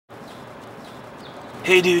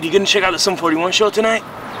Hey dude, you gonna check out the Sum 41 show tonight?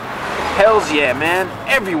 Hells yeah, man.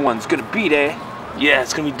 Everyone's gonna be there. Yeah,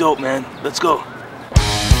 it's gonna be dope, man. Let's go.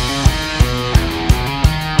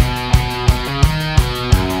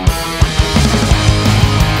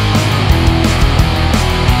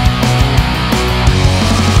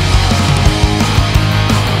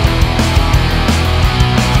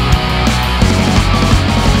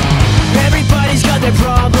 Everybody's got their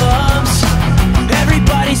problems.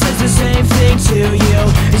 Everybody says the same thing to you.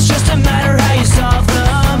 It's just a matter how you solve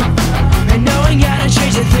them, and knowing how to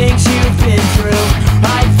change the things you've been through.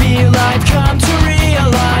 I feel I've come to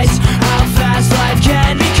realize how fast life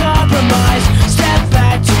can be compromised. Step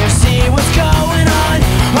back to see what's going on.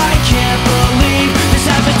 I can't believe this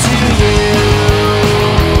happened to you.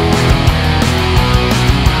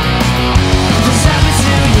 This happened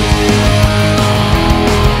to you.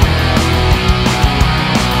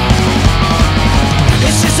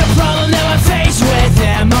 It's just a problem that I'm faced with.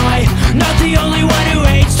 Am I not the only one who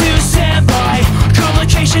hates to stand by?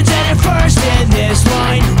 Complications at first in this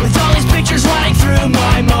line, with all these pictures running through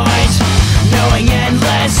my mind, knowing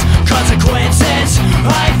endless consequences.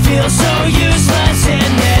 I feel so useless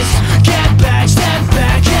in this. Get back, step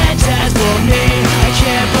back, and as for me, I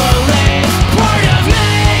can't believe part of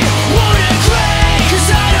me won't agree, 'cause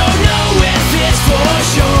I don't know if it's for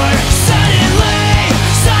sure. Suddenly,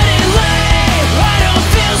 I don't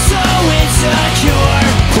feel so insecure.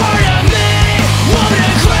 Part of me won't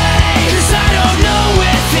agree, 'cause I don't know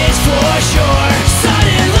if it's for sure.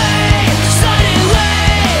 Suddenly,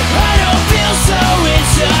 I don't feel so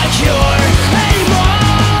insecure anymore.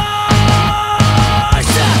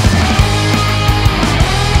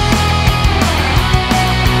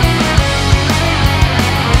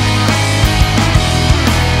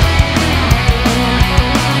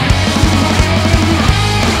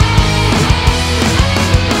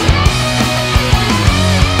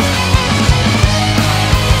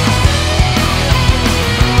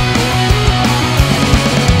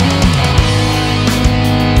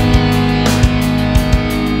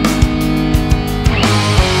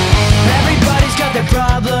 Everybody's got their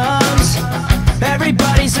problems.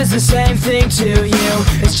 Everybody says the same thing to you.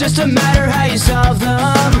 It's just a matter how you solve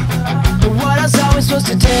them. But what else are we supposed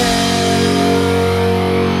to do?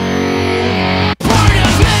 Part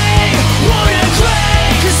of me won't agree,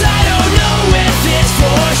 'cause I don't know if it's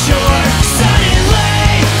for sure. Suddenly,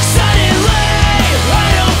 I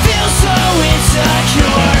don't feel so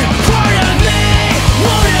insecure. Part of me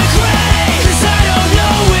won't agree, 'cause I don't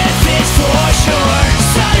know if it's for sure.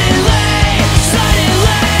 Suddenly,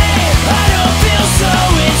 I don't feel so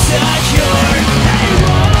insecure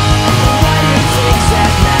anymore. Why do things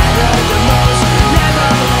that matter the most never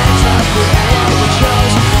ends up the end we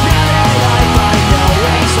chose? Now that I find no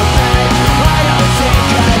way so bad, I don't think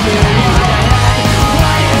I knew what I had.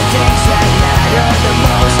 Why do things that matter the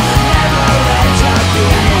most never ends up the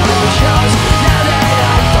end we chose? Now that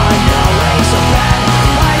I find no way so bad,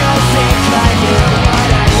 I don't think I knew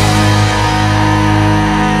what I had.